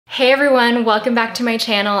Hey everyone, welcome back to my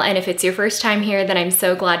channel, and if it's your first time here, then I'm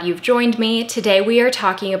so glad you've joined me. Today we are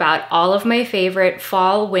talking about all of my favorite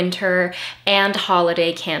fall, winter, and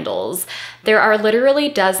holiday candles. There are literally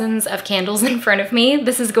dozens of candles in front of me.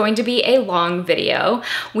 This is going to be a long video.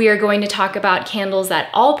 We are going to talk about candles at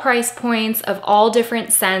all price points, of all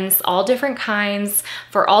different scents, all different kinds,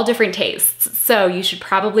 for all different tastes. So you should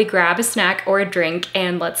probably grab a snack or a drink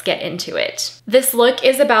and let's get into it. This look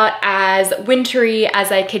is about as wintry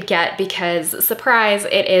as I could get because, surprise,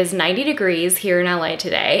 it is 90 degrees here in LA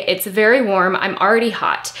today. It's very warm, I'm already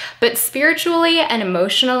hot, but spiritually and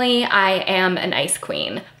emotionally, I am an ice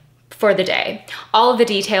queen for the day. All of the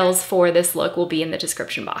details for this look will be in the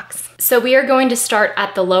description box. So we are going to start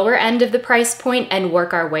at the lower end of the price point and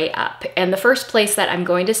work our way up. And the first place that I'm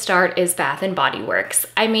going to start is Bath & Body Works.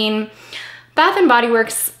 I mean, Bath & Body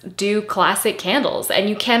Works do classic candles and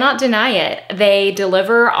you cannot deny it. They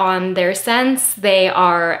deliver on their scents, they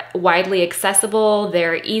are widely accessible,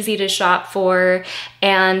 they're easy to shop for,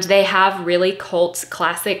 and they have really cult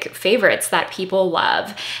classic favorites that people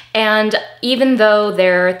love. And even though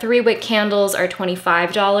their 3-wick candles are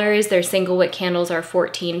 $25, their single wick candles are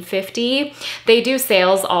 $14.50, they do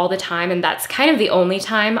sales all the time, and that's kind of the only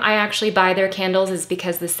time I actually buy their candles is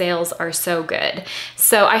because the sales are so good.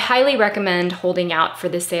 So I highly recommend holding out for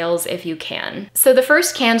the sales if you can. So the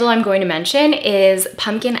first candle I'm going to mention is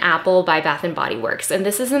Pumpkin Apple by Bath & Body Works, and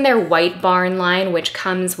this is in their White Barn line, which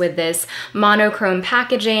comes with this monochrome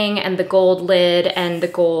packaging and the gold lid and the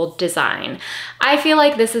gold design. I feel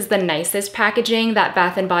like this is the nicest packaging that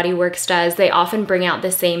Bath & Body Works does. They often bring out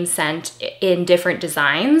the same scent in different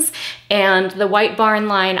designs, and the White Barn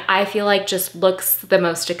line I feel like just looks the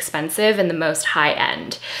most expensive and the most high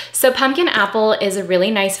end. So Pumpkin Apple is a really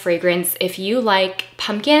nice fragrance if you like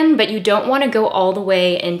pumpkin, but you don't want to go all the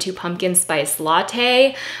way into pumpkin spice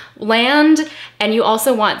latte land, and you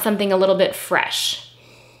also want something a little bit fresh.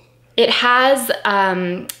 It has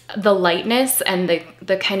the lightness and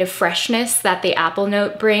the kind of freshness that the apple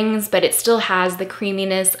note brings, but it still has the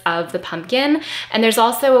creaminess of the pumpkin. And there's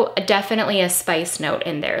also definitely a spice note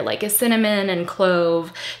in there, like a cinnamon and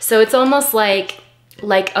clove. So it's almost like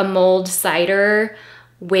a mulled cider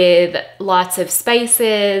with lots of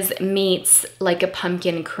spices meets like a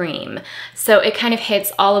pumpkin cream. So it kind of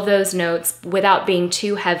hits all of those notes without being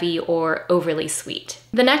too heavy or overly sweet.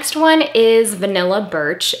 The next one is Vanilla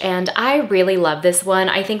Birch, and I really love this one.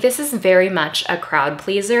 I think this is very much a crowd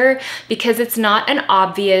pleaser because it's not an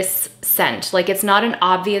obvious scent. Like, it's not an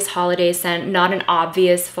obvious holiday scent, not an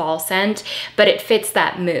obvious fall scent, but it fits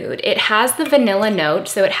that mood. It has the vanilla note,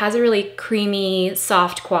 so it has a really creamy,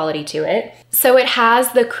 soft quality to it. So it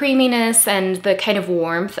has the creaminess and the kind of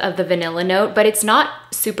warmth of the vanilla note, but it's not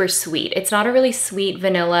super sweet. It's not a really sweet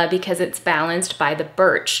vanilla because it's balanced by the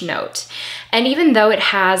birch note. And even though it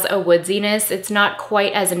has a woodsiness, it's not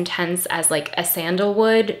quite as intense as like a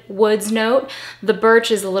sandalwood woods note. The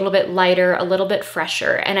birch is a little bit lighter, a little bit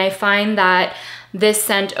fresher, and I find that this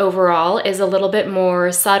scent overall is a little bit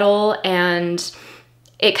more subtle and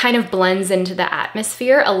it kind of blends into the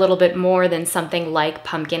atmosphere a little bit more than something like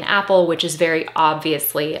Pumpkin Apple, which is very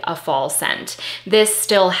obviously a fall scent. This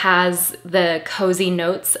still has the cozy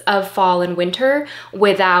notes of fall and winter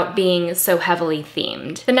without being so heavily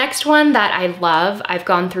themed. The next one that I love, I've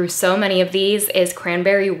gone through so many of these, is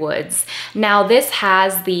Cranberry Woods. Now this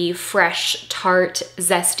has the fresh, tart,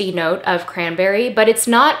 zesty note of cranberry, but it's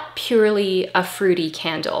not purely a fruity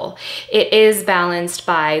candle. It is balanced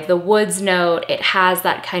by the woods note. It has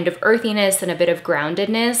that kind of earthiness and a bit of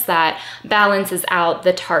groundedness that balances out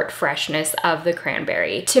the tart freshness of the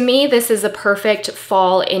cranberry. To me, this is a perfect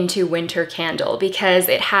fall into winter candle because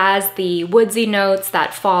it has the woodsy notes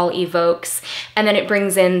that fall evokes, and then it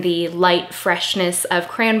brings in the light freshness of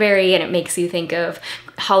cranberry, and it makes you think of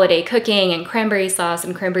holiday cooking and cranberry sauce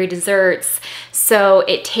and cranberry desserts. So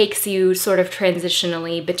it takes you sort of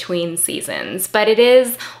transitionally between seasons, but it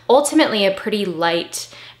is ultimately a pretty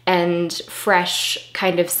light and fresh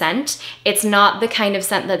kind of scent. It's not the kind of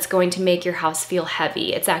scent that's going to make your house feel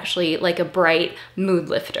heavy. It's actually like a bright mood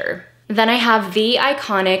lifter. Then I have the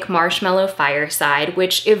iconic Marshmallow Fireside,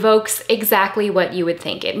 which evokes exactly what you would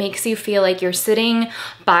think. It makes you feel like you're sitting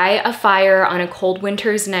by a fire on a cold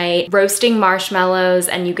winter's night, roasting marshmallows,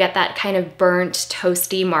 and you get that kind of burnt,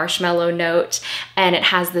 toasty marshmallow note, and it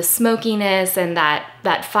has the smokiness and that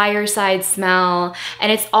fireside smell,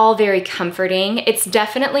 and it's all very comforting. It's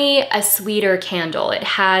definitely a sweeter candle. It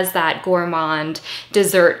has that gourmand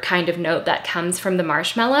dessert kind of note that comes from the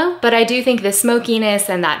marshmallow, but I do think the smokiness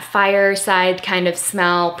and that fire fireside kind of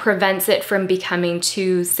smell prevents it from becoming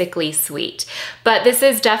too sickly sweet. But this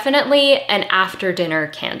is definitely an after dinner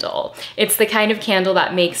candle. It's the kind of candle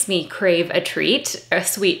that makes me crave a treat, a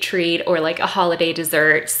sweet treat, or like a holiday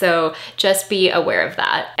dessert. So just be aware of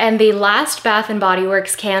that. And the last Bath & Body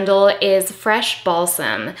Works candle is Fresh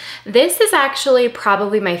Balsam. This is actually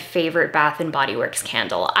probably my favorite Bath & Body Works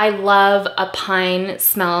candle. I love a pine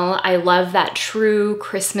smell. I love that true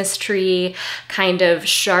Christmas tree kind of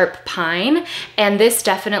sharp pine, and this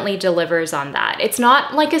definitely delivers on that. It's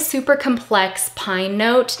not like a super complex pine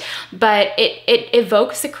note, but it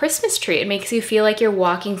evokes a Christmas tree. It makes you feel like you're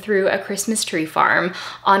walking through a Christmas tree farm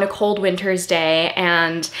on a cold winter's day,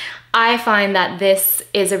 and I find that this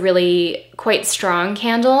is a really quite strong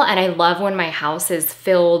candle, and I love when my house is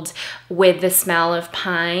filled with the smell of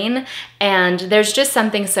pine, and there's just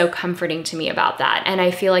something so comforting to me about that. And I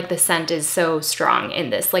feel like the scent is so strong in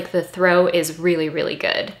this, like the throw is really, really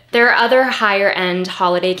good. There are other higher end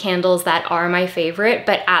holiday candles that are my favorite,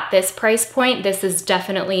 but at this price point, this is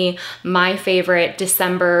definitely my favorite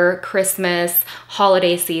December, Christmas,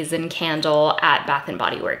 holiday season candle at Bath &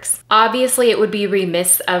 Body Works. Obviously, it would be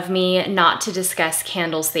remiss of me not to discuss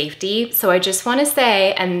candle safety, so I just want to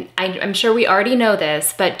say, and I'm sure we already know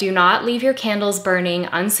this, but do not leave your candles burning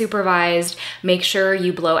unsupervised. Make sure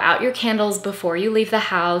you blow out your candles before you leave the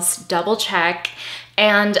house, double check.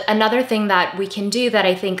 And another thing that we can do that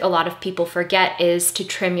I think a lot of people forget is to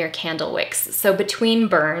trim your candle wicks. So between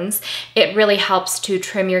burns, it really helps to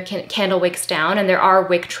trim your candle wicks down, and there are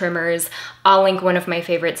wick trimmers. I'll link one of my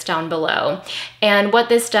favorites down below. And what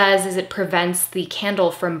this does is it prevents the candle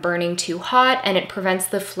from burning too hot, and it prevents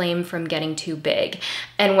the flame from getting too big.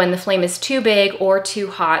 And when the flame is too big or too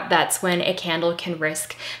hot, that's when a candle can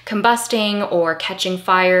risk combusting or catching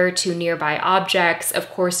fire to nearby objects. Of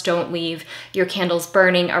course, don't leave your candles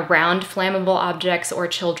burning around flammable objects or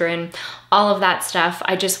children. All of that stuff.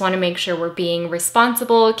 I just want to make sure we're being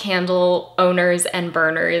responsible candle owners and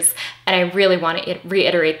burners, and I really want to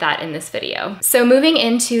reiterate that in this video. So moving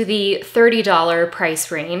into the $30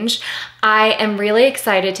 price range, I am really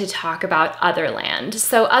excited to talk about Otherland.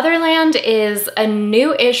 So Otherland is a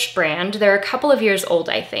new-ish brand. They're a couple of years old,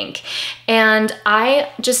 I think, and I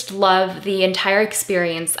just love the entire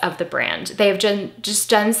experience of the brand. They've just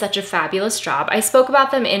done such a fabulous job. I spoke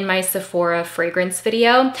about them in my Sephora fragrance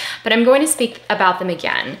video, but I'm going to speak about them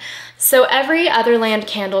again. So every Otherland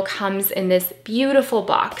candle comes in this beautiful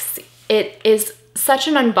box. It is such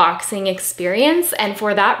an unboxing experience, and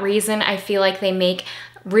for that reason, I feel like they make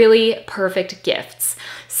really perfect gifts.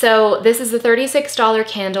 So this is a $36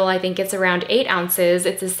 candle. I think it's around 8 ounces.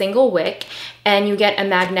 It's a single wick, and you get a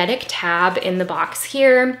magnetic tab in the box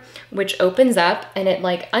here, which opens up and it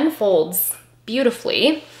like unfolds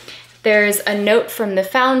beautifully. There's a note from the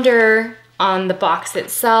founder on the box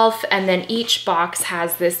itself, and then each box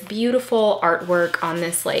has this beautiful artwork on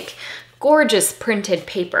this like gorgeous printed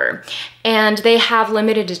paper. And they have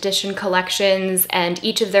limited edition collections, and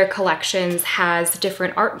each of their collections has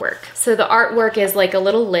different artwork. So the artwork is like a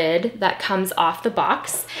little lid that comes off the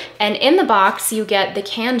box, and in the box you get the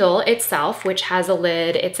candle itself, which has a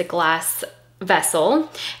lid. It's a glass vessel,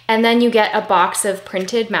 and then you get a box of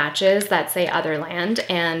printed matches that say Otherland,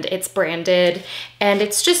 and it's branded, and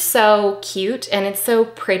it's just so cute and it's so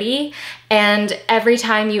pretty. And every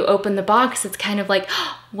time you open the box, it's kind of like,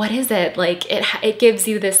 oh, what is it? Like it gives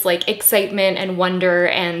you this like excitement and wonder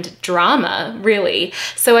and drama, really.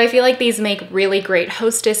 So I feel like these make really great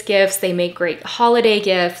hostess gifts. They make great holiday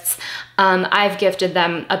gifts. I've gifted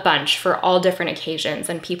them a bunch for all different occasions,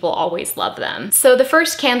 and people always love them. So the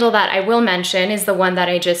first candle that I will mention is the one that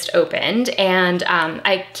I just opened, and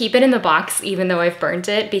I keep it in the box even though I've burnt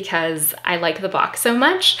it because I like the box so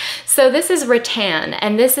much. So this is Rattan,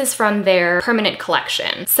 and this is from their permanent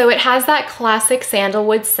collection. So it has that classic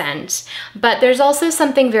sandalwood scent, but there's also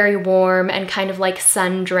something very warm and kind of like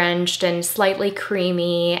sun-drenched and slightly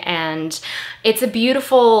creamy, and it's a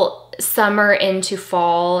beautiful summer into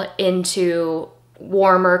fall into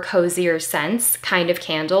warmer, cozier scents kind of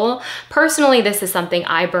candle. Personally, this is something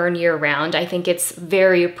I burn year round. I think it's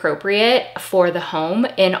very appropriate for the home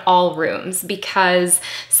in all rooms because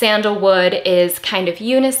sandalwood is kind of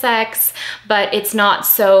unisex, but it's not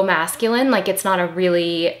so masculine. Like it's not a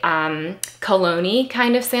really cologne-y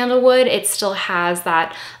kind of sandalwood. It still has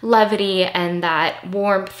that levity and that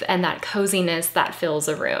warmth and that coziness that fills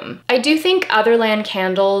a room. I do think Otherland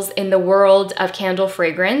candles in the world of candle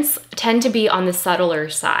fragrance tend to be on the subtler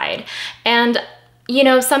side. And you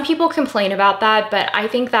know, some people complain about that, but I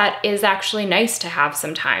think that is actually nice to have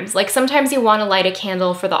sometimes. Like sometimes you want to light a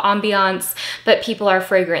candle for the ambiance, but people are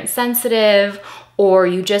fragrance sensitive, or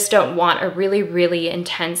you just don't want a really, really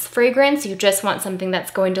intense fragrance, you just want something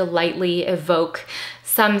that's going to lightly evoke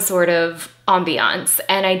some sort of ambiance,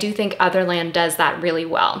 and I do think Otherland does that really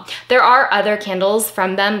well. There are other candles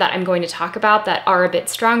from them that I'm going to talk about that are a bit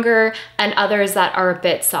stronger and others that are a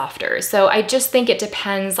bit softer. So I just think it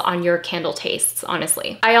depends on your candle tastes,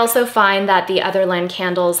 honestly. I also find that the Otherland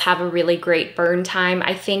candles have a really great burn time.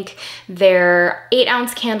 I think their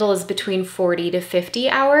 8-ounce candle is between 40 to 50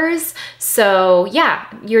 hours. So yeah,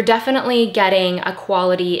 you're definitely getting a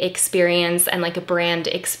quality experience and like a brand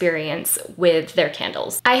experience with their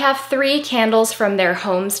candles. I have 3 candles from their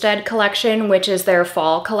Homestead collection, which is their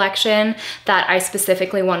fall collection, that I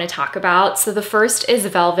specifically want to talk about. So the first is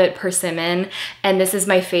Velvet Persimmon, and this is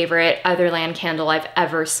my favorite Otherland candle I've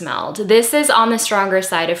ever smelled. This is on the stronger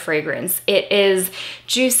side of fragrance. It is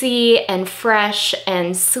juicy and fresh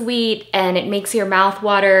and sweet, and it makes your mouth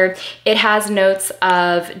water. It has notes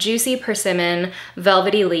of juicy persimmon,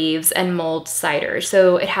 velvety leaves, and mulled cider.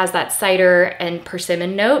 So it has that cider and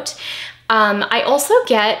persimmon note. I also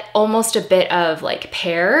get almost a bit of like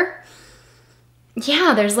pear.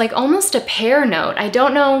 Yeah, there's like almost a pear note. I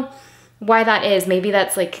don't know why that is. Maybe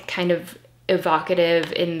that's like kind of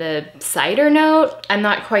evocative in the cider note. I'm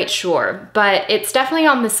not quite sure, but it's definitely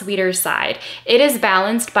on the sweeter side. It is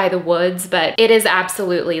balanced by the woods, but it is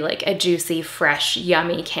absolutely like a juicy, fresh,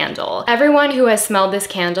 yummy candle. Everyone who has smelled this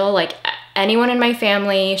candle, like anyone in my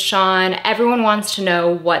family, Sean, everyone wants to know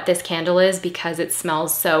what this candle is because it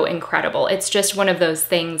smells so incredible. It's just one of those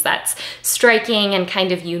things that's striking and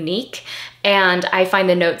kind of unique. And I find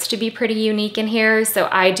the notes to be pretty unique in here. So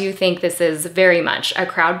I do think this is very much a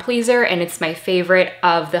crowd pleaser, and it's my favorite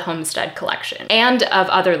of the Homestead collection and of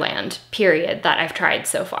Otherland, period, that I've tried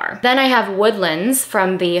so far. Then I have Woodlands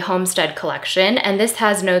from the Homestead collection, and this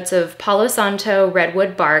has notes of Palo Santo,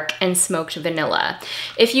 redwood bark, and smoked vanilla.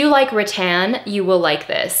 If you like rattan, you will like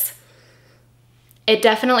this. It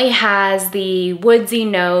definitely has the woodsy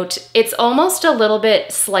note. It's almost a little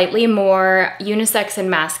bit slightly more unisex and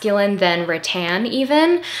masculine than rattan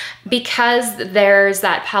even, because there's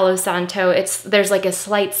that Palo Santo, there's like a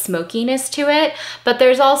slight smokiness to it, but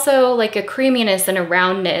there's also like a creaminess and a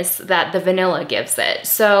roundness that the vanilla gives it.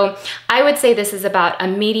 So I would say this is about a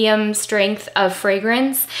medium strength of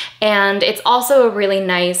fragrance, and it's also a really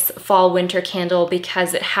nice fall winter candle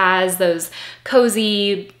because it has those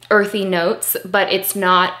cozy, earthy notes, but it's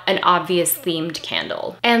not an obvious themed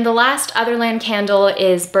candle. And the last Otherland candle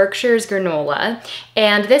is Berkshire's Granola,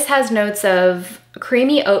 and this has notes of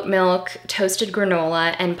creamy oat milk, toasted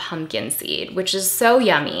granola, and pumpkin seed, which is so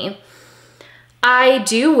yummy. I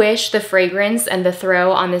do wish the fragrance and the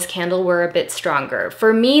throw on this candle were a bit stronger.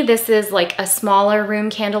 For me, this is like a smaller room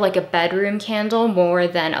candle, like a bedroom candle more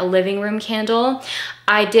than a living room candle.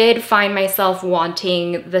 I did find myself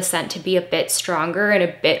wanting the scent to be a bit stronger and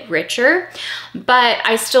a bit richer, but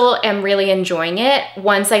I still am really enjoying it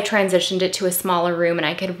once I transitioned it to a smaller room and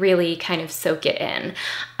I could really kind of soak it in.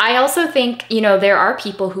 I also think, you know, there are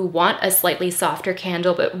people who want a slightly softer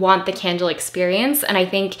candle but want the candle experience, and I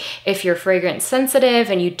think if you're fragrance sensitive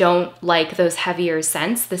and you don't like those heavier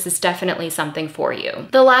scents, this is definitely something for you.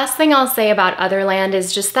 The last thing I'll say about Otherland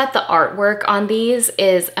is just that the artwork on these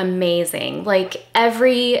is amazing. Like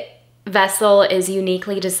every vessel is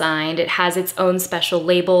uniquely designed. It has its own special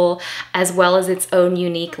label as well as its own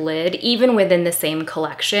unique lid, even within the same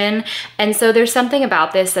collection. And so there's something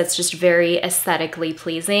about this that's just very aesthetically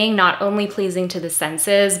pleasing, not only pleasing to the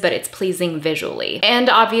senses, but it's pleasing visually. And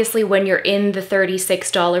obviously when you're in the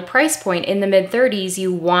 $36 price point, in the mid-30s,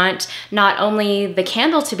 you want not only the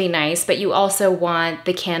candle to be nice, but you also want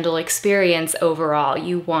the candle experience overall.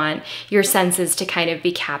 You want your senses to kind of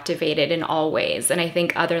be captivated in all ways. And I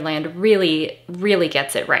think Otherland really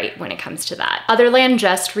gets it right when it comes to that. Otherland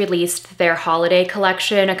just released their holiday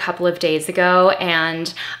collection a couple of days ago,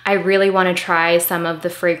 and I really want to try some of the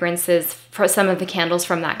fragrances for some of the candles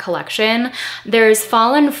from that collection. There's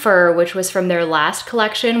Fallen Fir, which was from their last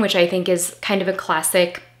collection, which I think is kind of a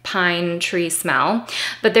classic pine tree smell,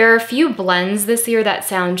 but there are a few blends this year that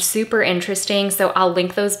sound super interesting, so I'll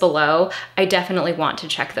link those below. I definitely want to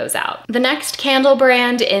check those out. The next candle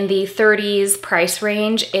brand in the 30s price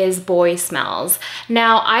range is Boy Smells.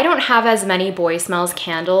 Now, I don't have as many Boy Smells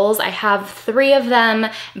candles. I have 3 of them,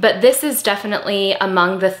 but this is definitely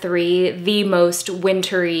among the 3 the most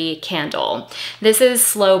wintry candle. This is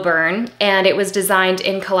Slow Burn, and it was designed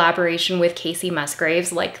in collaboration with Casey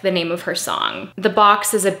Musgraves, like the name of her song. The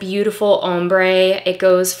box is a beautiful ombre. It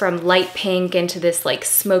goes from light pink into this like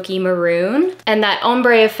smoky maroon. And that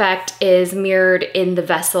ombre effect is mirrored in the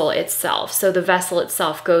vessel itself. So the vessel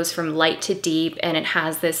itself goes from light to deep, and it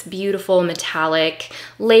has this beautiful metallic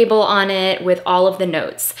label on it with all of the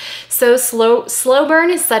notes. So slow burn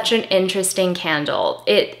is such an interesting candle.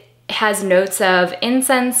 It has notes of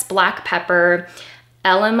incense, black pepper,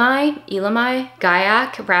 elemi,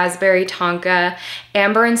 gaiac, raspberry, tonka,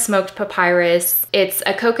 amber and smoked papyrus. It's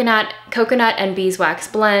a coconut and beeswax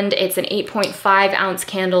blend. It's an 8.5 ounce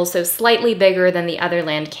candle, so slightly bigger than the other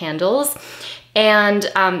land candles. And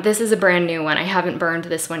this is a brand new one. I haven't burned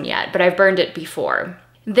this one yet, but I've burned it before.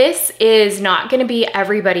 This is not gonna be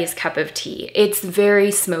everybody's cup of tea. It's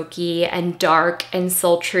very smoky and dark and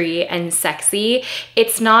sultry and sexy.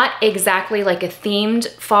 It's not exactly like a themed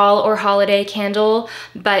fall or holiday candle,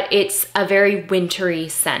 but it's a very wintry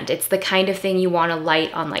scent. It's the kind of thing you wanna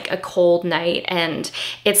light on like a cold night, and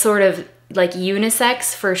it's sort of like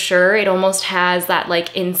unisex for sure. It almost has that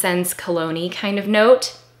like incense cologne-y kind of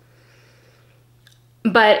note.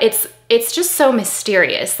 But it's just so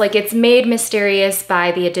mysterious. Like, it's made mysterious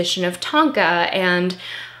by the addition of tonka and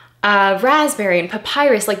raspberry and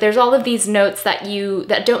papyrus. Like, there's all of these notes that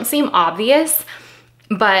don't seem obvious,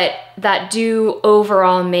 but that do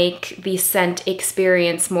overall make the scent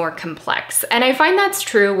experience more complex. And I find that's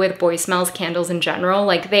true with Boy Smells candles in general.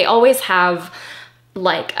 Like, they always have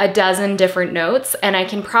like a dozen different notes, and I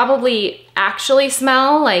can probably actually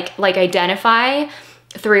smell, like identify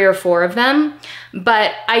 3 or 4 of them.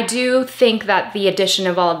 But I do think that the addition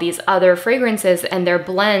of all of these other fragrances and their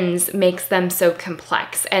blends makes them so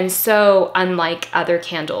complex and so unlike other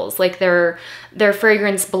candles. Like their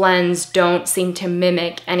fragrance blends don't seem to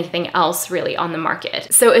mimic anything else really on the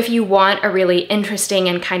market. So if you want a really interesting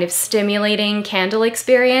and kind of stimulating candle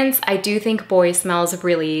experience, I do think Boy Smells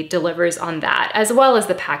really delivers on that, as well as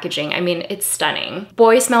the packaging. I mean, it's stunning.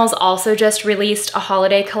 Boy Smells also just released a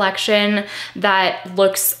holiday collection that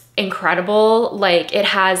looks incredible. Like, it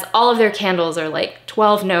has all of their candles are like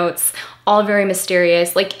 12 notes, all very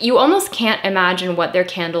mysterious. Like, you almost can't imagine what their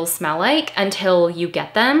candles smell like until you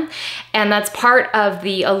get them. And that's part of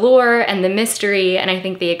the allure and the mystery, and I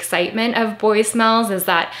think the excitement of Boy Smells is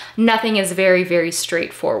that nothing is very, very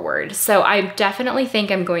straightforward. So I definitely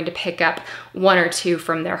think I'm going to pick up 1 or 2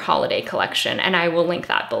 from their holiday collection, and I will link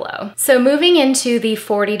that below. So moving into the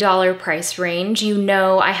 $40 price range, you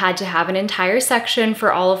know I had to have an entire section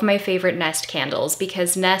for all of my favorite Nest candles,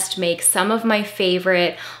 because Nest makes some of my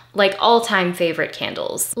favorite, like all-time favorite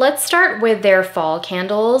candles. Let's start with their fall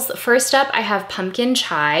candles. First up, I have Pumpkin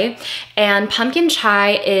Chai, and Pumpkin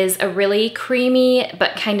Chai is a really creamy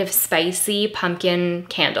but kind of spicy pumpkin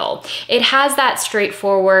candle. It has that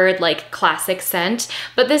straightforward, like classic scent,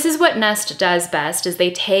 but this is what Nest does best, is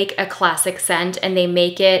they take a classic scent and they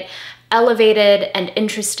make it elevated and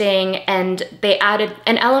interesting, and they added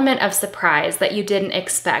an element of surprise that you didn't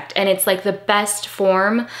expect, and it's like the best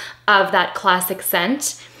form of that classic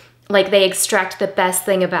scent. Like, they extract the best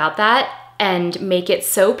thing about that and make it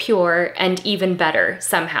so pure and even better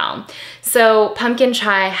somehow. So Pumpkin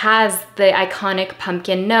Chai has the iconic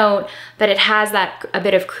pumpkin note, but it has that a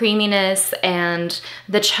bit of creaminess, and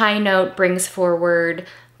the chai note brings forward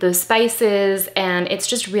those spices, and it's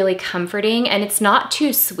just really comforting, and it's not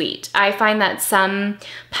too sweet. I find that some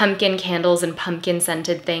pumpkin candles and pumpkin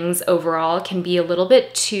scented things overall can be a little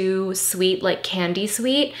bit too sweet, like candy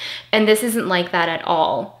sweet, and this isn't like that at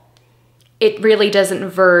all. It really doesn't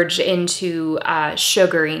verge into a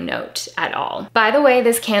sugary note at all. By the way,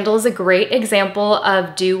 this candle is a great example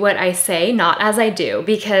of do what I say, not as I do,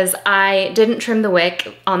 because I didn't trim the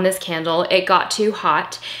wick on this candle. It got too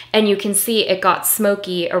hot, and you can see it got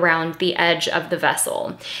smoky around the edge of the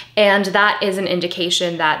vessel. And that is an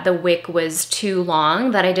indication that the wick was too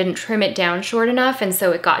long, that I didn't trim it down short enough, and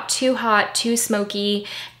so it got too hot, too smoky,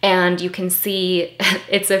 and you can see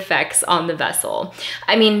its effects on the vessel.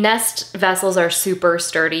 I mean, Nest vessels are super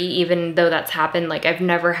sturdy, even though that's happened. Like, I've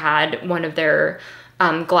never had one of their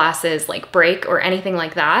glasses like break or anything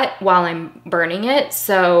like that while I'm burning it.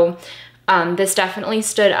 So this definitely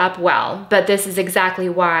stood up well, but this is exactly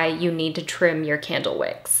why you need to trim your candle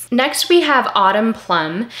wicks. Next, we have Autumn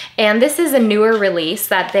Plum, and this is a newer release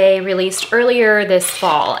that they released earlier this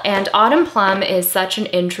fall, and Autumn Plum is such an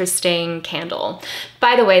interesting candle.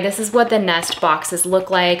 By the way, this is what the Nest boxes look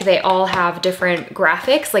like. They all have different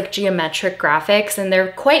graphics, like geometric graphics, and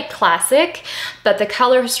they're quite classic, but the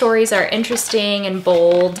color stories are interesting and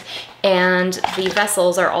bold, and the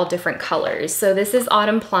vessels are all different colors. So this is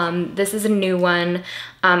Autumn Plum. This is a new one.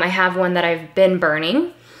 I have one that I've been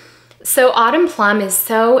burning. So autumn plum is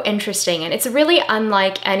so interesting, and it's really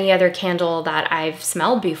unlike any other candle that I've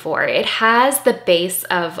smelled before. It has the base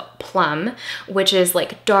of plum, which is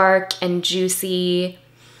like dark and juicy,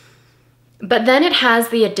 but then it has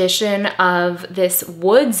the addition of this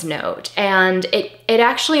woods note, and it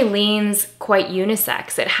actually leans quite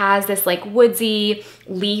unisex. It has this like woodsy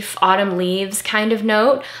leaf, autumn leaves kind of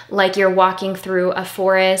note, like you're walking through a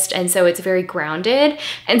forest, and so it's very grounded.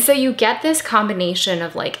 And so you get this combination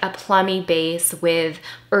of like a plummy base with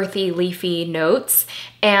earthy, leafy notes,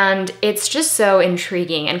 and it's just so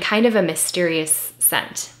intriguing and kind of a mysterious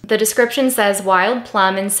scent. The description says, wild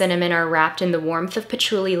plum and cinnamon are wrapped in the warmth of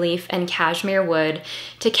patchouli leaf and cashmere wood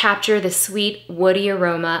to capture the sweet, woody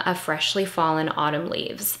aroma of freshly fallen autumn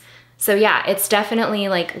leaves. So yeah, it's definitely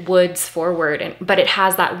like woods forward, but it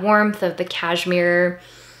has that warmth of the cashmere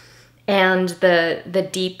and the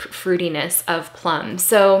deep fruitiness of plum.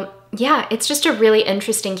 So yeah, it's just a really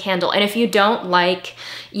interesting candle. And if you don't like,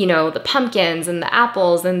 you know, the pumpkins and the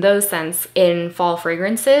apples and those scents in fall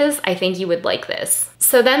fragrances, I think you would like this.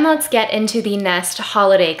 So then let's get into the Nest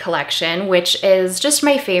Holiday Collection, which is just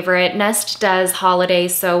my favorite. Nest does holiday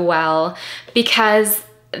so well because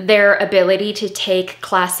their ability to take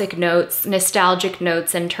classic notes, nostalgic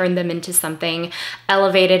notes, and turn them into something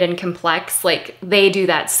elevated and complex, like they do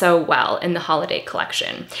that so well in the holiday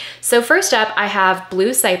collection. So first up, I have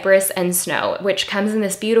Blue Cypress and Snow, which comes in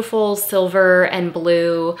this beautiful silver and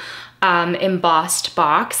blue embossed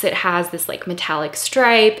box. It has this like metallic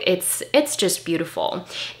stripe. It's just beautiful.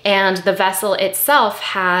 And the vessel itself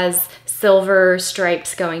has silver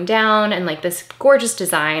stripes going down and like this gorgeous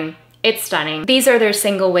design. It's stunning. These are their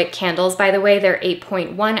single wick candles, by the way. They're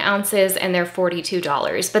 8.1 ounces and they're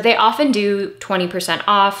 $42, but they often do 20%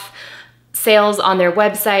 off sales on their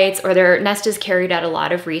websites, or their Nest is carried at a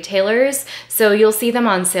lot of retailers, so you'll see them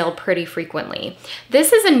on sale pretty frequently.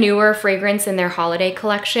 This is a newer fragrance in their holiday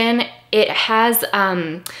collection. It has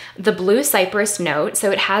the Blue Cypress note, so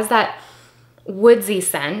it has that woodsy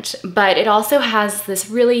scent, but it also has this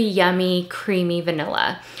really yummy, creamy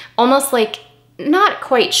vanilla, almost like not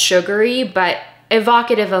quite sugary, but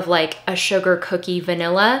evocative of like a sugar cookie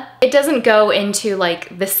vanilla. It doesn't go into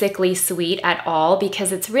like the sickly sweet at all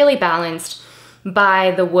because it's really balanced by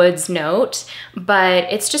the woods note,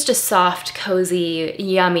 but it's just a soft, cozy,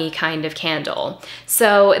 yummy kind of candle.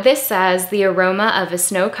 So this says, the aroma of a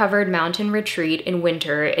snow-covered mountain retreat in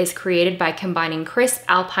winter is created by combining crisp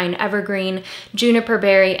alpine evergreen, juniper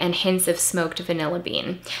berry, and hints of smoked vanilla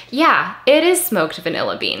bean. Yeah, it is smoked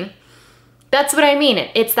vanilla bean. That's what I mean.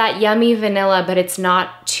 It's that yummy vanilla, but it's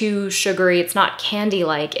not too sugary. It's not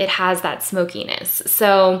candy-like. It has that smokiness.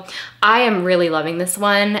 So I am really loving this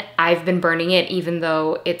one. I've been burning it even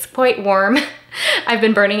though it's quite warm. I've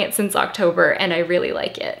been burning it since October and I really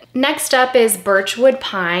like it. Next up is Birchwood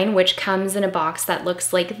Pine, which comes in a box that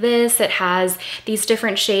looks like this. It has these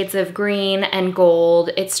different shades of green and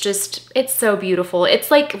gold. It's so beautiful. It's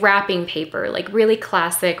like wrapping paper, like really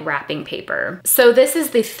classic wrapping paper. So this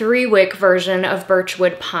is the 3-wick version of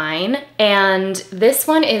Birchwood Pine, and this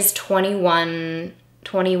one is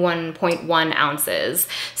 21.1 ounces.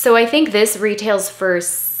 So I think this retails for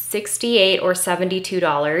 $68 or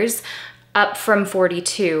 $72. Up from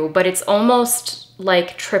 42, but it's almost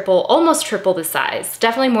like almost triple the size,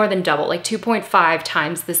 definitely more than double, like 2.5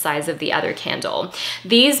 times the size of the other candle.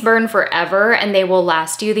 These burn forever and they will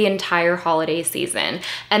last you the entire holiday season.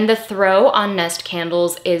 And the throw on Nest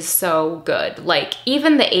candles is so good. Like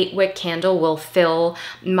even the 8-wick candle will fill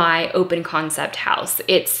my open concept house.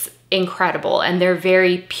 It's incredible, and they're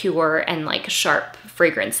very pure and like sharp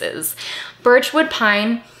fragrances. Birchwood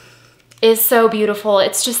Pine is so beautiful.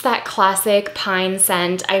 It's just that classic pine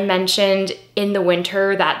scent. I mentioned in the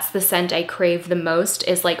winter, that's the scent I crave the most,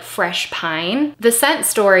 is like fresh pine. The scent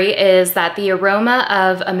story is that the aroma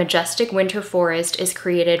of a majestic winter forest is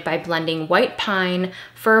created by blending white pine,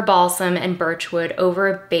 fir balsam, and birchwood over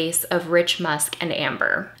a base of rich musk and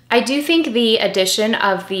amber. I do think the addition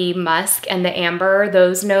of the musk and the amber,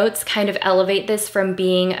 those notes kind of elevate this from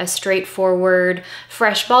being a straightforward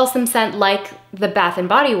fresh balsam scent like the Bath &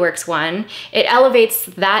 Body Works one. It elevates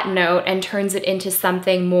that note and turns it into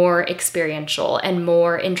something more experiential and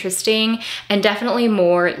more interesting and definitely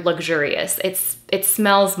more luxurious. It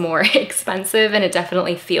smells more expensive and it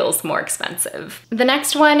definitely feels more expensive. The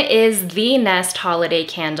next one is the Nest Holiday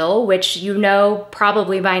Candle, which you know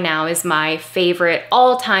probably by now is my favorite,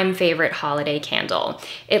 all-time favorite holiday candle.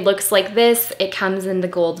 It looks like this. It comes in the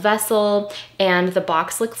gold vessel and the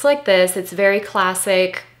box looks like this. It's very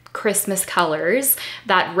classic, Christmas colors,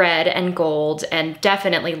 that red and gold, and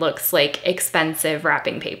definitely looks like expensive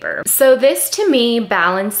wrapping paper. So this to me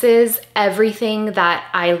balances everything that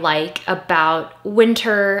I like about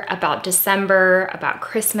winter, about December, about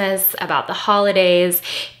Christmas, about the holidays.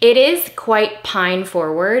 It is quite pine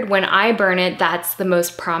forward. When I burn it, that's the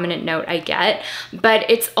most prominent note I get, but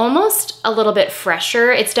it's almost a little bit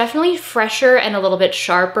fresher. It's definitely fresher and a little bit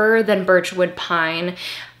sharper than birchwood pine.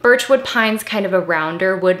 Birchwood pine's kind of a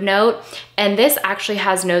rounder wood note, and this actually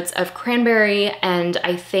has notes of cranberry and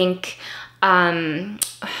I think,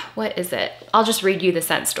 what is it? I'll just read you the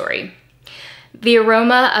scent story. The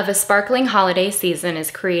aroma of a sparkling holiday season is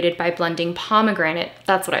created by blending pomegranate,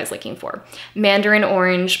 that's what I was looking for, mandarin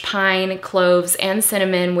orange, pine, cloves, and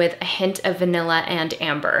cinnamon with a hint of vanilla and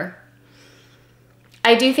amber.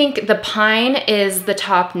 I do think the pine is the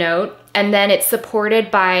top note, and then it's supported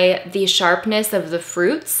by the sharpness of the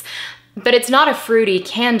fruits, but it's not a fruity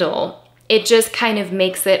candle. It just kind of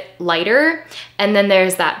makes it lighter, and then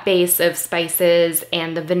there's that base of spices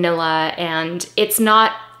and the vanilla, and it's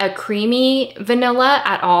not a creamy vanilla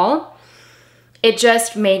at all. It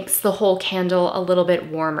just makes the whole candle a little bit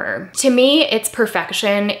warmer. To me, it's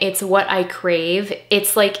perfection. It's what I crave.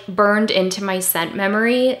 It's like burned into my scent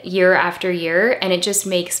memory year after year, and it just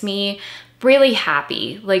makes me really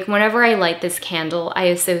happy. Like whenever I light this candle, I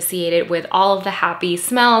associate it with all of the happy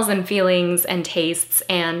smells and feelings and tastes,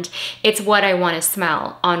 and it's what I want to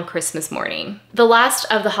smell on Christmas morning. The last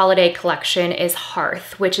of the holiday collection is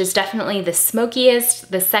Hearth, which is definitely the smokiest,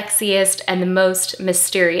 the sexiest, and the most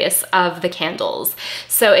mysterious of the candles.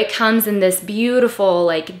 So it comes in this beautiful,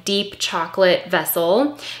 like deep chocolate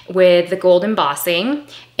vessel with the gold embossing,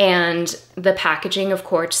 and the packaging of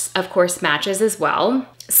course matches as well.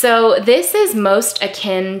 So this is most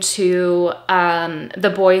akin to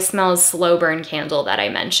the Boy Smells Slow Burn candle that I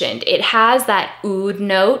mentioned. It has that oud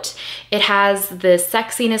note. It has the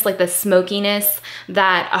sexiness, like the smokiness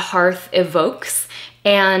that a hearth evokes.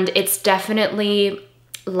 And it's definitely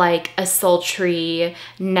like a sultry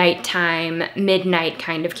nighttime, midnight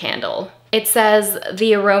kind of candle. It says,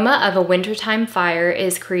 the aroma of a wintertime fire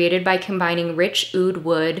is created by combining rich oud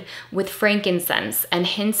wood with frankincense and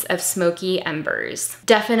hints of smoky embers.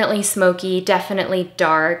 Definitely smoky, definitely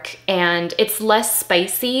dark, and it's less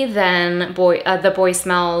spicy than the Boy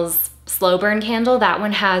Smells Slow Burn candle. That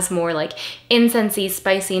one has more like incensey,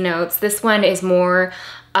 spicy notes. This one is more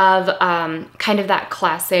of kind of that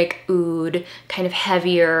classic oud, kind of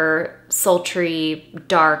heavier, sultry,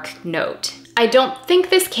 dark note. I don't think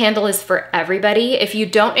this candle is for everybody. If you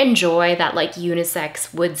don't enjoy that like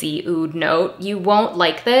unisex woodsy oud note, you won't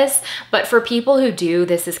like this, but for people who do,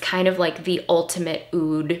 this is kind of like the ultimate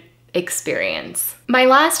oud experience. My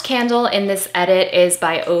last candle in this edit is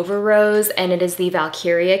by Overrose, and it is the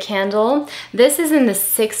Valkyria candle. This is in the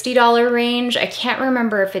 $60 range. I can't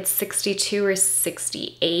remember if it's $62 or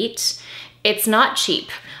 $68. It's not cheap,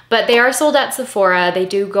 but they are sold at Sephora. They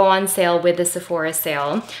do go on sale with the Sephora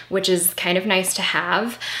sale, which is kind of nice to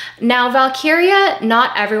have. Now, Valkyria,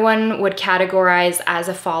 not everyone would categorize as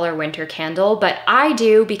a fall or winter candle, but I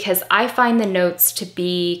do because I find the notes to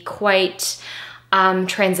be quite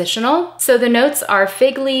transitional. So the notes are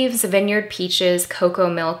fig leaves, vineyard peaches, cocoa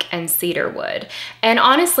milk, and cedar wood. And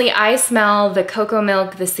honestly, I smell the cocoa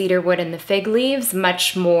milk, the cedar wood, and the fig leaves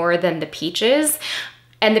much more than the peaches.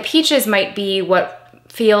 And the peaches might be what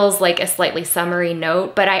feels like a slightly summery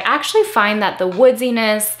note, but I actually find that the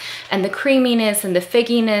woodsiness and the creaminess and the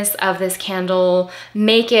figginess of this candle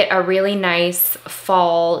make it a really nice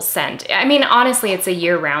fall scent. I mean, honestly, it's a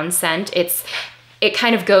year-round scent. It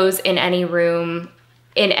kind of goes in any room,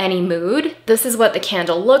 in any mood. This is what the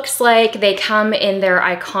candle looks like. They come in their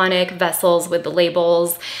iconic vessels with the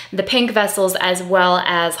labels, the pink vessels as well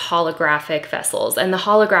as holographic vessels. And the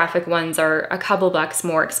holographic ones are a couple bucks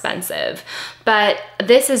more expensive. But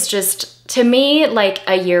this is just, to me, like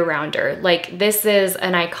a year-rounder. Like this is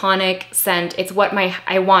an iconic scent. It's what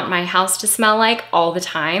I want my house to smell like all the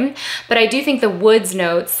time. But I do think the woods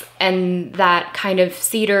notes and that kind of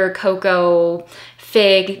cedar, cocoa,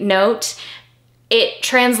 fig note, it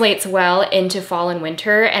translates well into fall and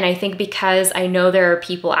winter. And I think because I know there are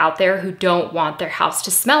people out there who don't want their house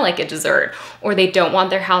to smell like a dessert, or they don't want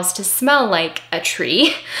their house to smell like a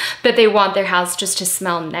tree, but they want their house just to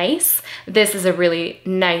smell nice. This is a really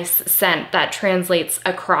nice scent that translates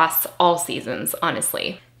across all seasons,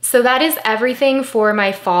 honestly. So that is everything for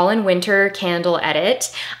my fall and winter candle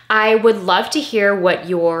edit. I would love to hear what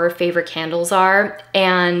your favorite candles are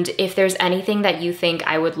and if there's anything that you think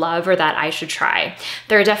I would love or that I should try.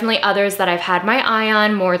 There are definitely others that I've had my eye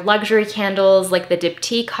on, more luxury candles like the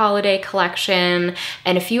Diptyque Holiday Collection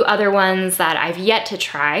and a few other ones that I've yet to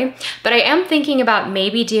try. But I am thinking about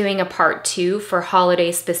maybe doing a part 2 for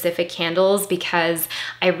holiday specific candles because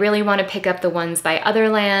I really want to pick up the ones by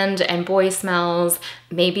Otherland and Boy Smells,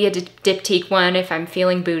 maybe a Diptyque one if I'm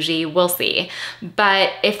feeling bougie, we'll see.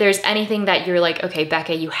 But if there's anything that you're like, okay,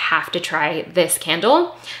 Becca, you have to try this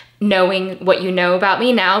candle, knowing what you know about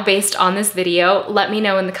me now based on this video, let me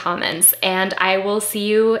know in the comments and I will see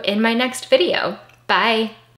you in my next video. Bye.